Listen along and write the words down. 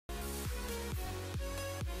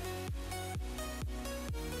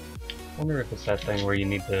I wonder if it's that thing where you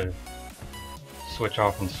need to switch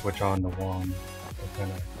off and switch on the one to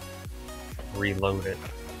kind of reload it.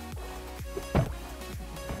 Oh,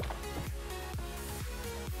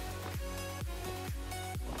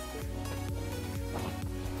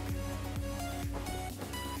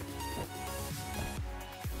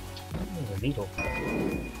 a needle.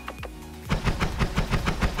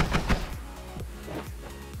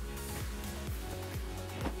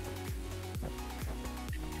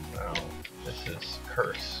 Wow, this is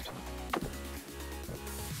cursed.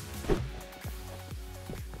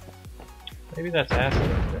 Maybe that's acid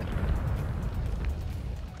over there.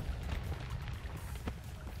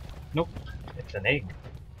 Nope, it's an egg.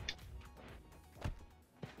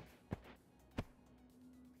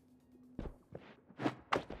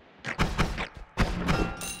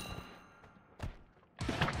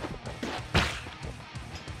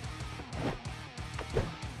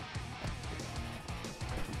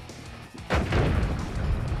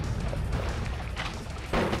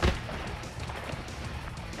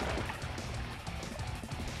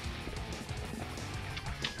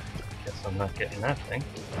 I'm not getting that thing.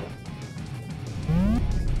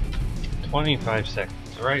 25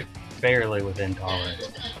 seconds, right barely within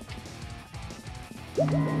tolerance.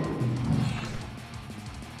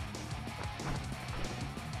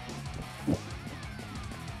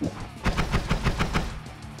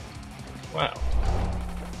 Wow.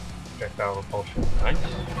 Projectile repulsion, nice.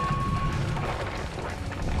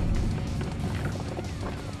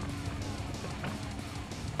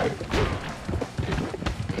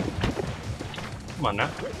 Come on now.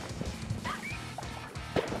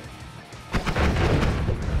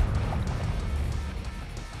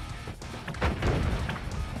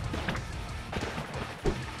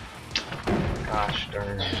 Gosh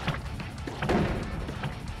darn.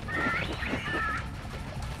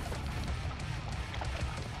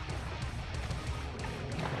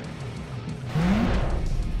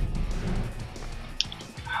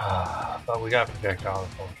 But we got projectile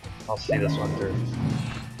repulsion. I'll see this one through.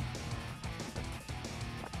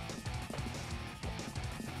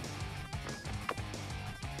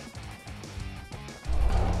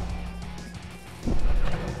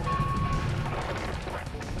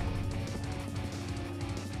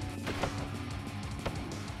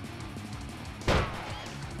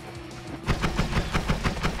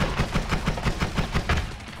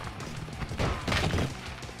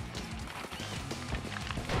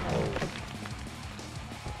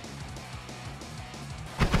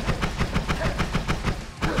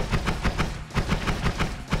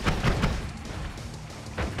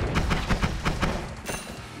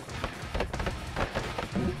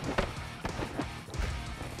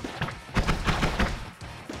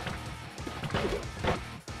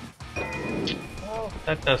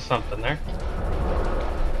 That does something there.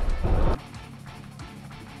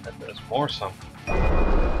 That does more something.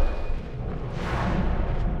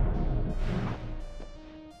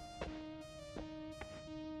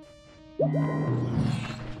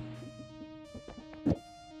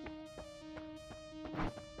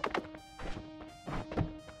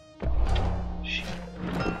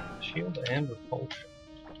 Shield and repulsion.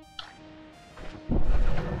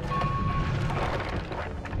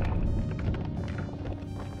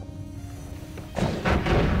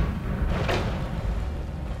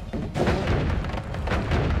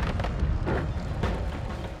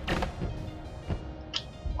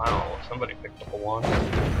 Wow, somebody picked up a wand.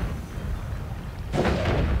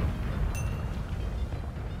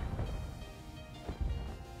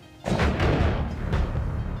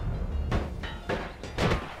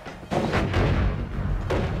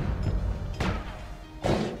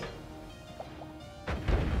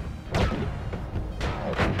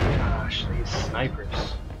 Gosh, these snipers.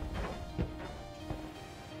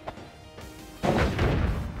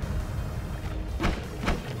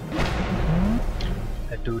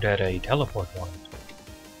 That dude had a teleport wand.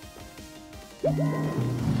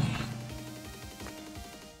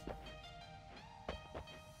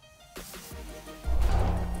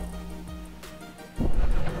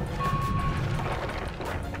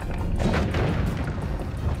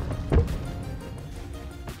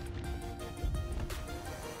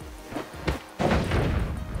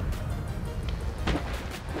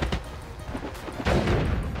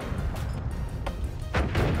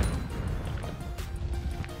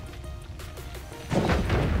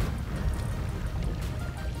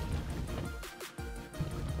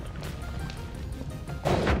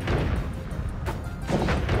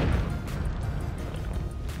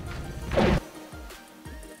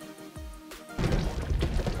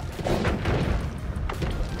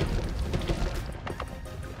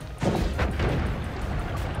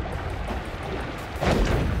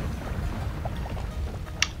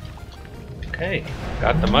 Okay,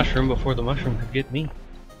 got the mushroom before the mushroom could get me.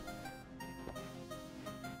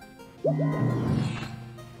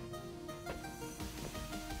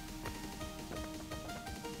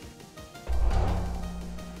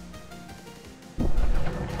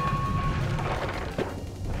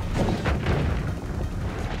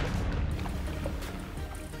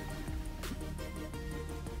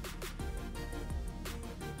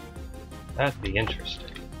 That'd be interesting.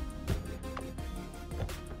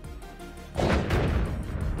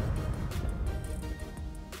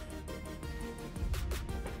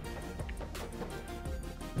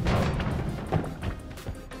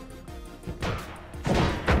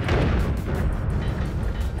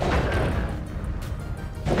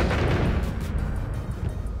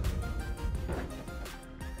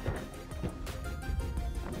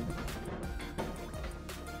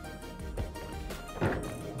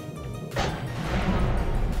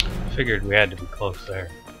 Figured we had to be close there.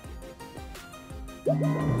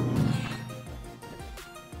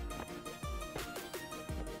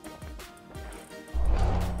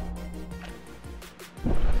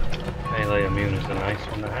 Melee immune is a nice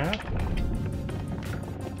one to have.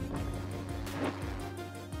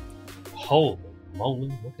 Holy moly,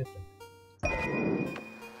 look at that.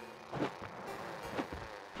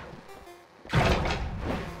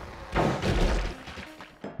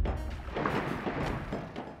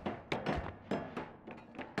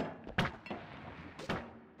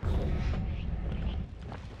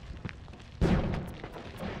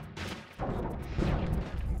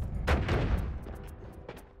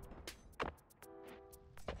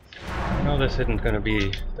 This isn't going to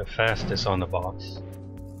be the fastest on the boss.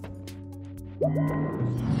 That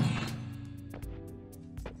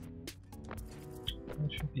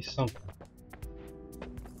should be something.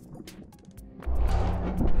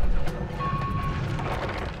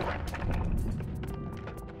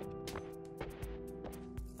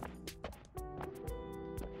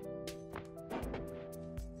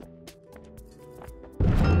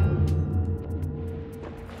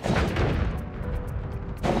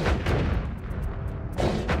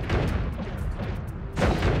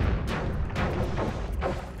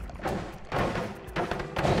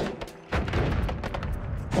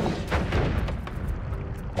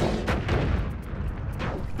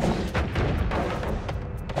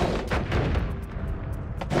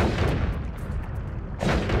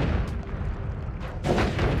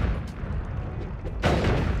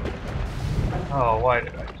 Oh, why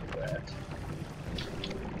did I do that?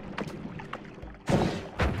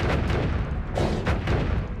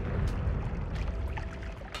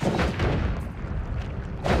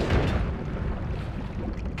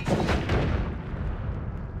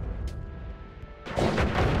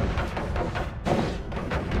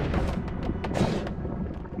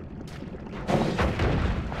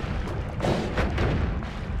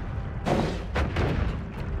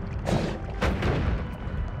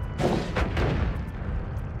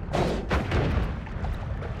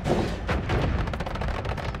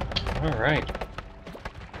 Alright.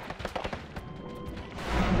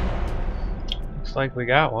 Looks like we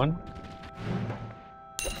got one.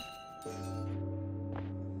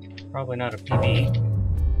 Probably not a PB.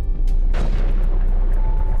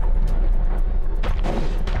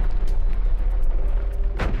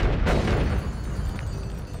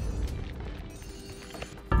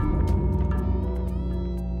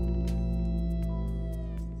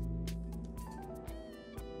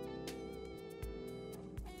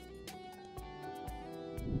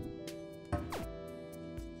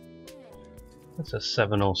 That's a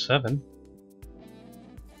 707.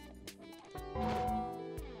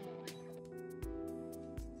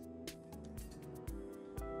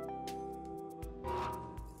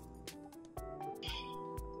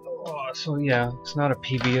 Oh, so yeah, it's not a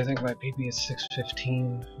PB. I think my PB is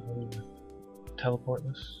 615. Teleport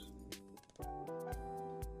this.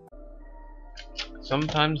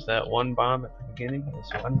 Sometimes that one bomb at the beginning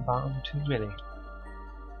is one bomb too many.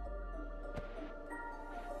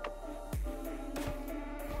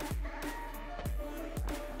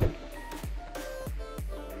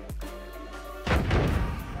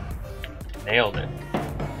 Nailed it.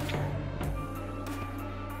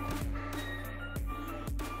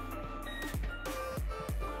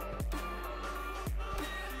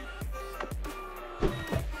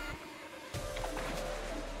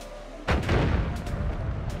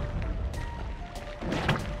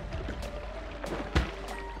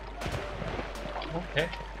 Okay,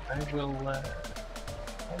 I will I'll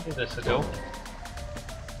give this a go.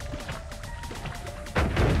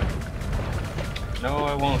 No,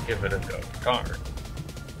 I won't give it a go. Darn.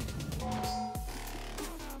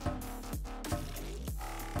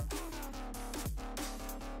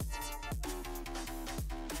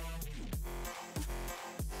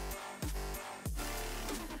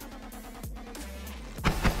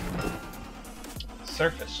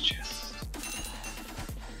 surface chest.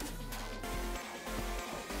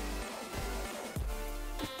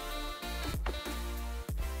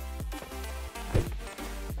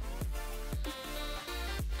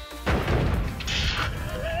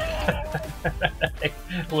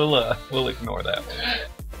 We'll ignore that one.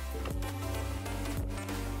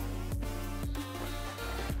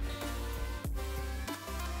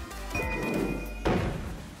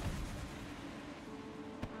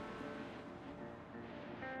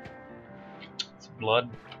 It's blood.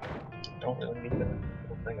 Don't really need a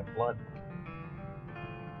little thing of blood.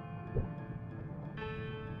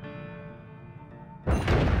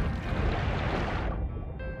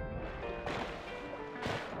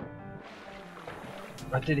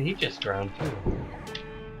 Or did he just drown too?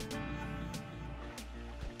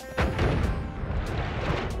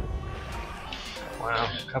 Wow,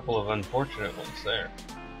 a couple of unfortunate ones there.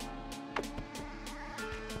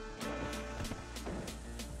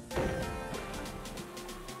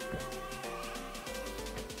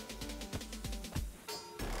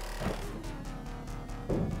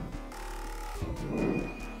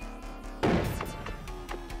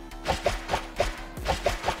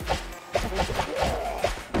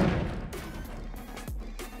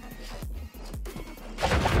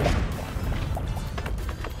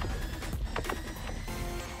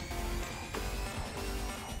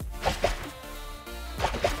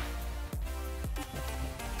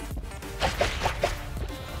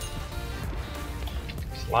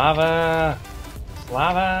 Lava! It's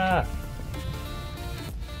lava!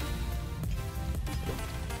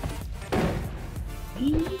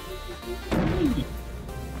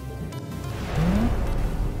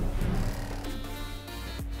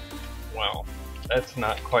 Well, that's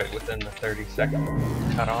not quite within the 30-second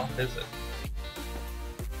cutoff, is it?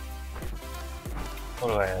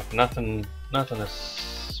 What do I have? Nothing to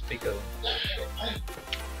speak of.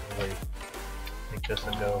 Really make this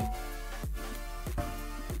a go.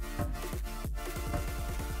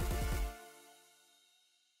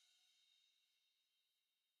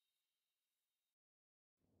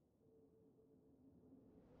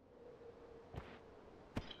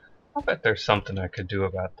 I bet there's something I could do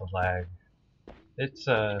about the lag. It's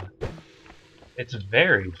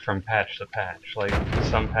varied from patch to patch. Like,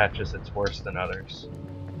 some patches it's worse than others.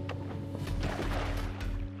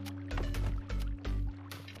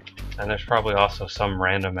 And there's probably also some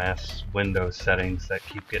random ass Windows settings that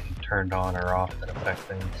keep getting turned on or off that affect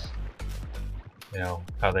things. You know,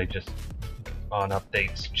 how they just on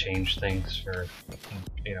updates change things for,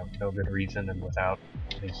 you know, no good reason and without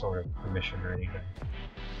any sort of permission or anything.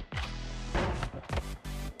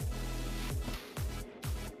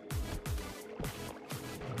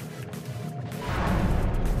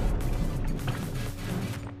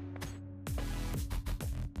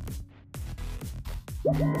 I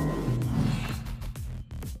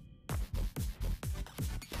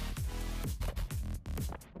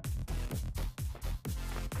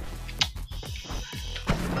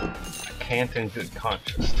can't in good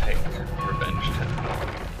conscience take revenge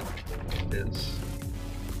technique. It is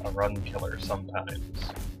a run killer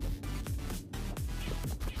sometimes.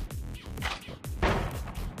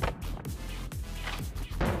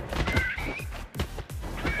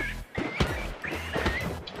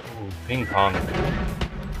 Ooh, ping pong.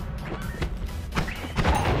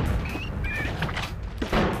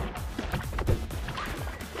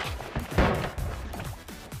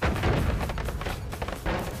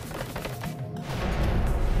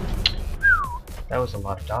 That was a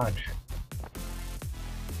lot of dodge.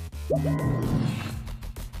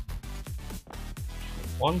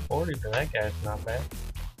 $140 for that guy's not bad.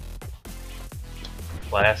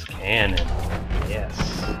 Glass cannon, yes.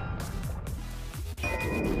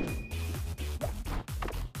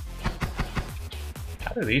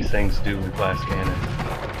 How do these things do with glass cannon?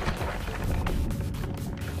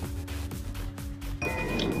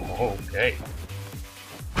 Okay.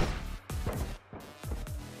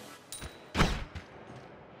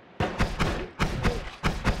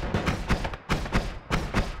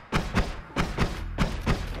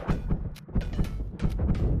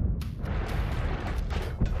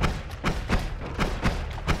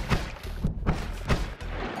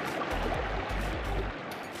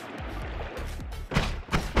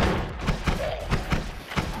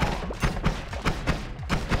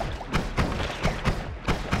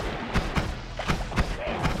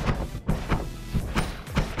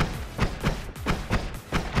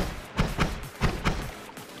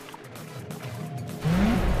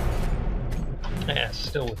 Yeah,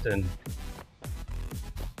 still within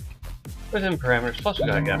parameters. Plus we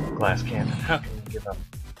got glass cannon. How can you give up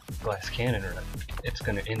glass cannon or it's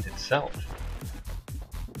gonna end itself?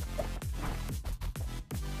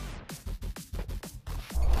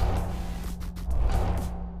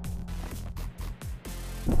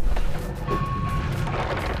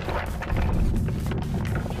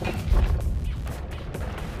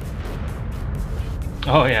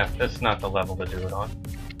 Oh yeah, that's not the level to do it on.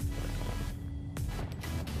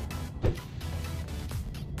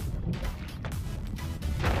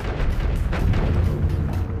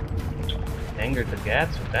 Angered the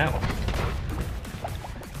gats with that one.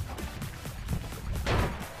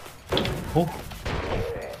 Ooh.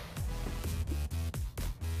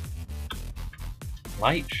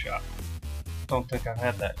 Light shot. Don't think I've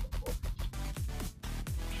had that before.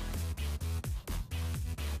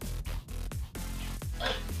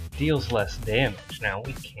 Deals less damage. Now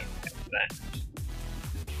we can't have that.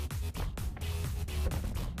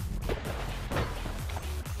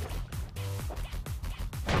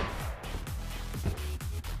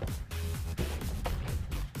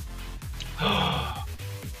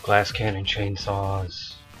 Glass cannon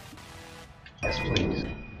chainsaws. Yes, please.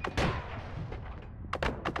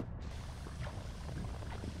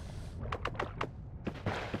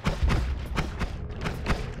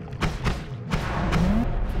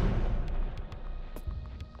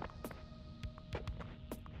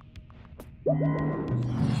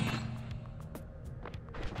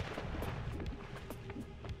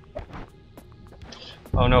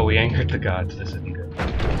 Oh no, we angered the gods. This isn't good.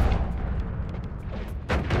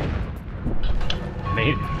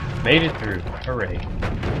 Made it through. Hooray.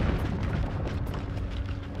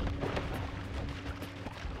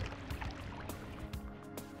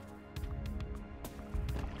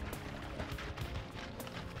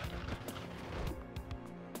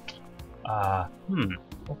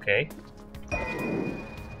 Okay.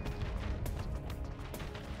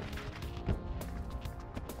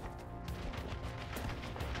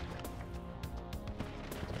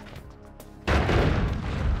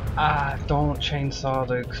 Don't chainsaw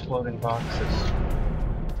the exploding boxes.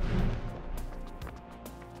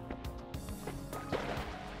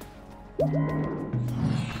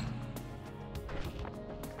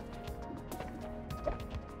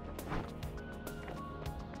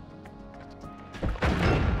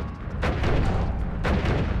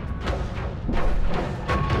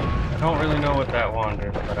 I don't really know what that wand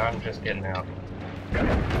is, but I'm just getting out.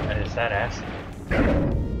 And is that acid?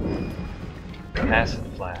 Acid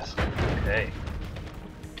flask. Okay.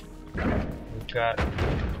 We've got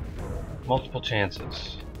multiple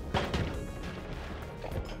chances.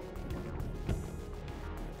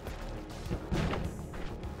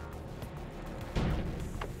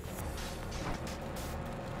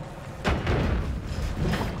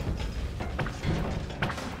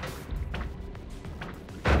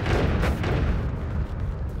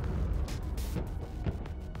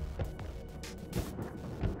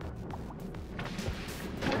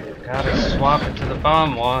 Gotta swap it to the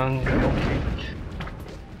bomb one.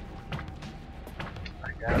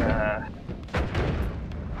 Okay. I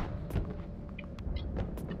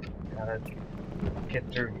gotta get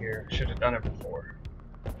through here. Should have done it before.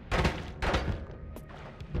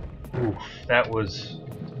 Oof, that was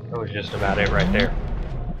just about it right there.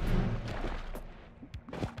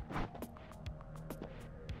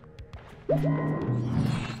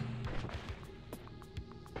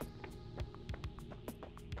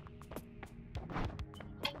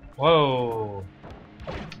 Whoa!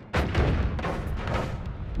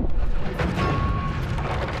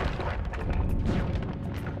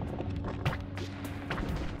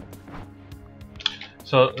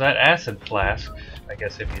 So that acid flask, I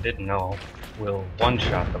guess if you didn't know, will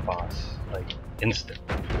one-shot the boss, like,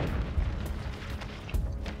 instantly.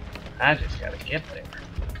 I just gotta get there.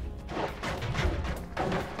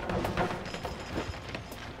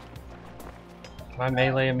 Am I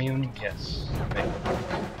melee immune? Yes. Melee.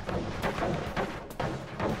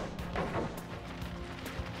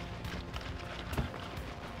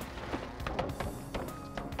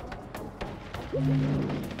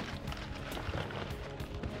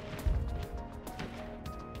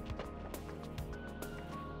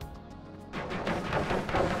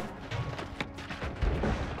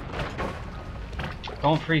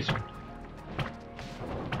 Don't freeze me.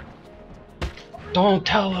 Don't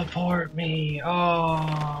teleport me!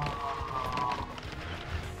 Oh,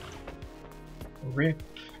 rip.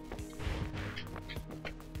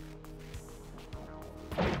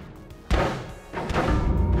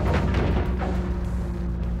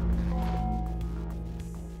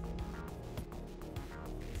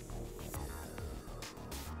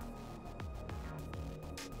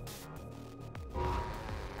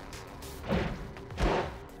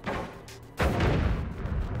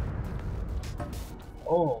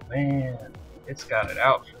 Oh man, it's got it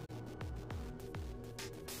out.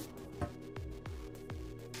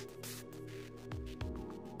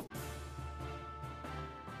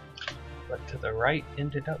 But to the right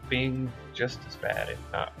ended up being just as bad, if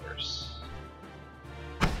not worse.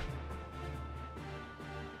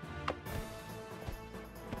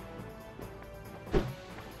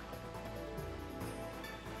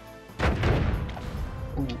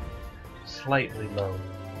 slightly low.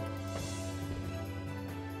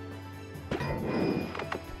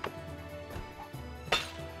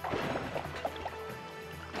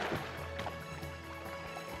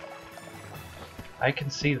 I can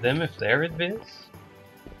see them if they're advanced.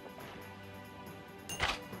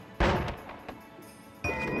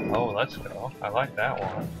 Oh, let's go. I like that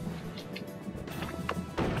one.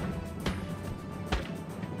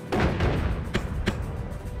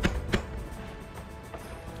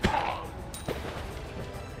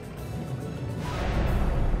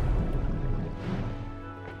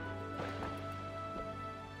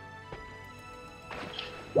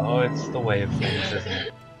 Oh, it's the way of things, isn't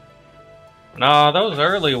it? Nah, those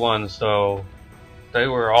early ones, though, they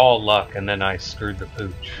were all luck, and then I screwed the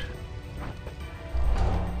pooch.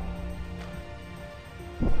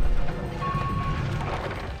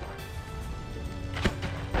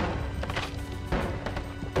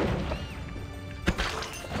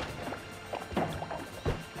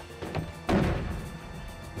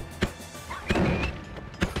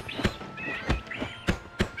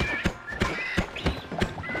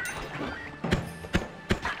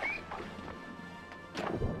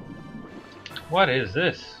 What is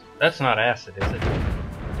this? That's not acid, is it?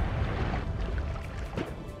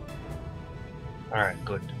 Alright,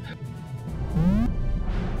 good.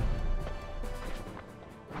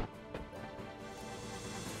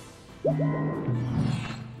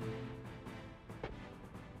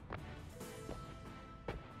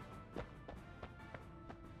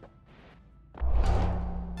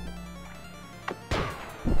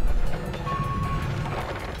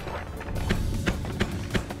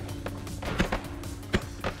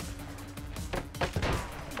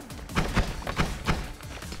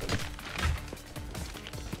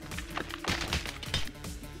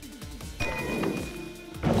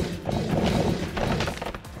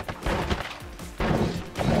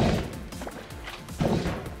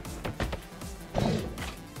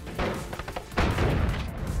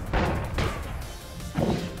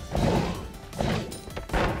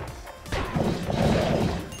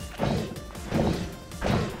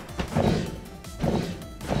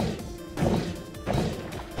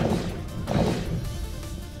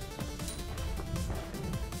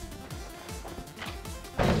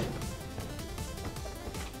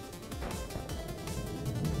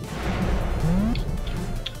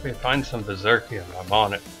 If we find some berserkium, I'm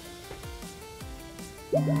on it.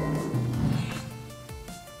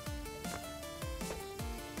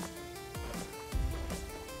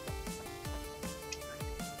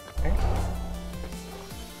 Okay.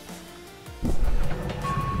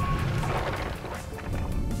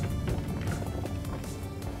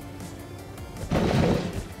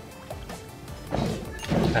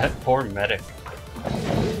 That poor medic.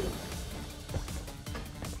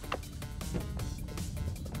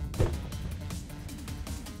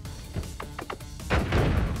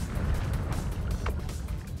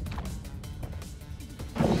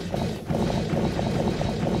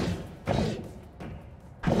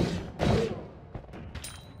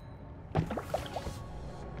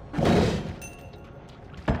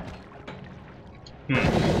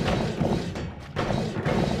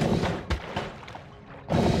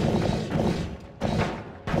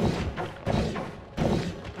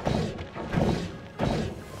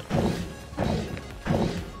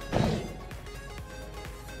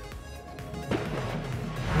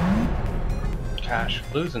 Gosh,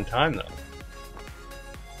 losing time though.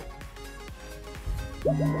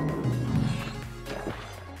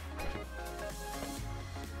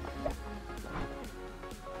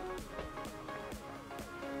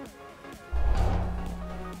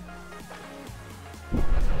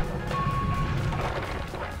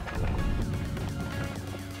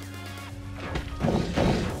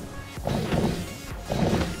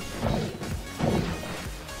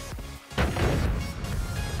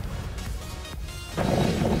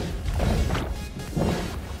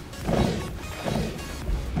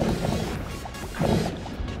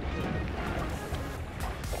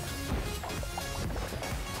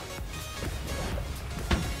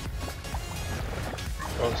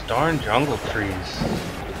 Those darn jungle trees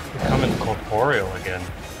becoming corporeal again.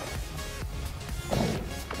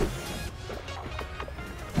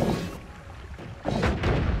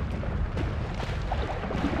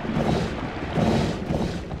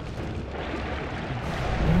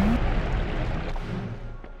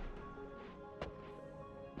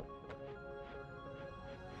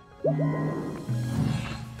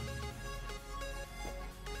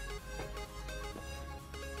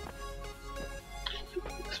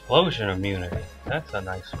 Explosion immunity. That's a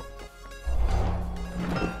nice one.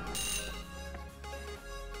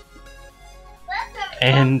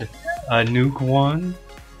 And A nuke one?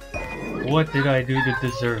 What did I do to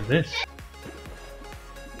deserve this?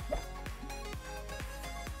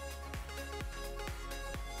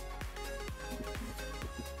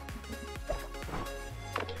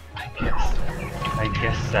 I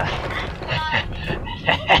guess that.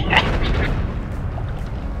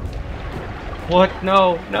 What?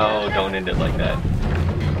 No, no, don't end it like that.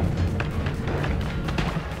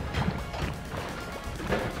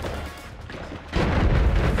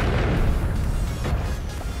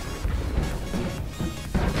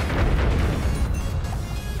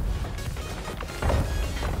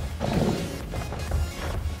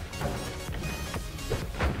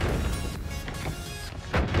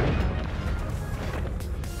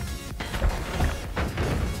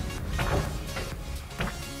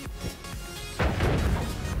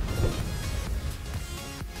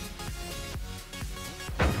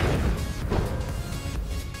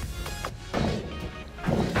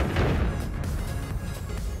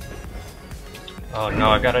 Oh no,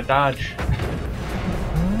 I gotta dodge.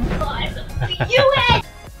 You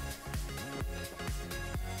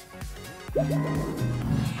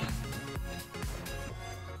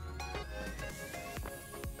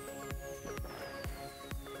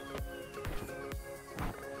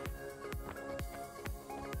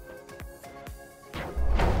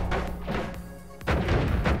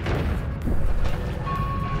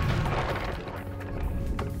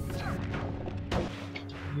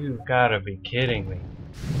You gotta be kidding me.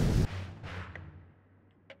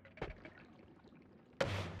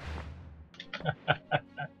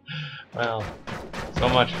 Well, so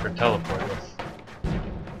much for teleporters.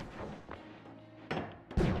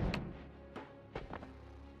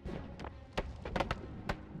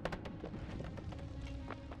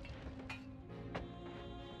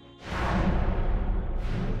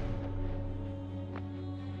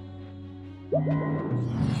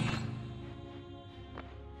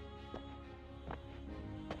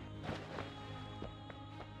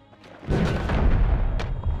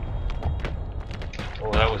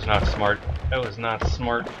 Oh, that was not smart. That was not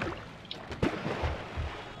smart.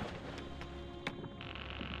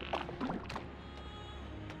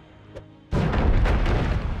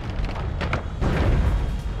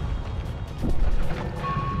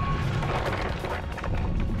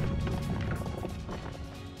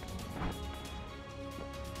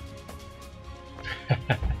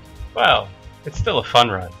 Well, it's still a fun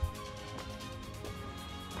run.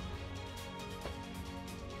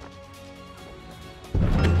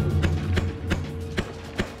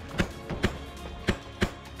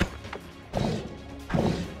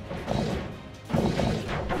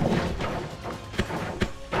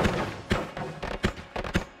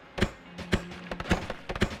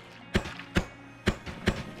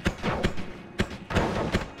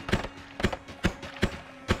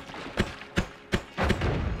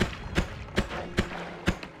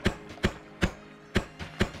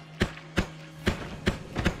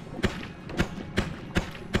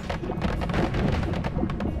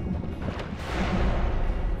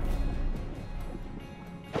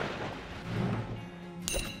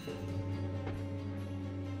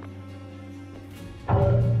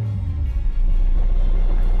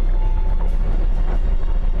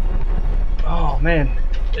 Oh man,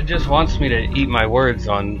 it just wants me to eat my words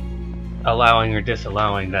on allowing or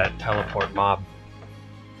disallowing that teleport mob.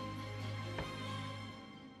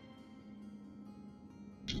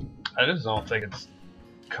 I just don't think it's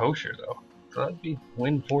kosher though. So that'd be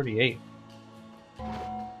win 48.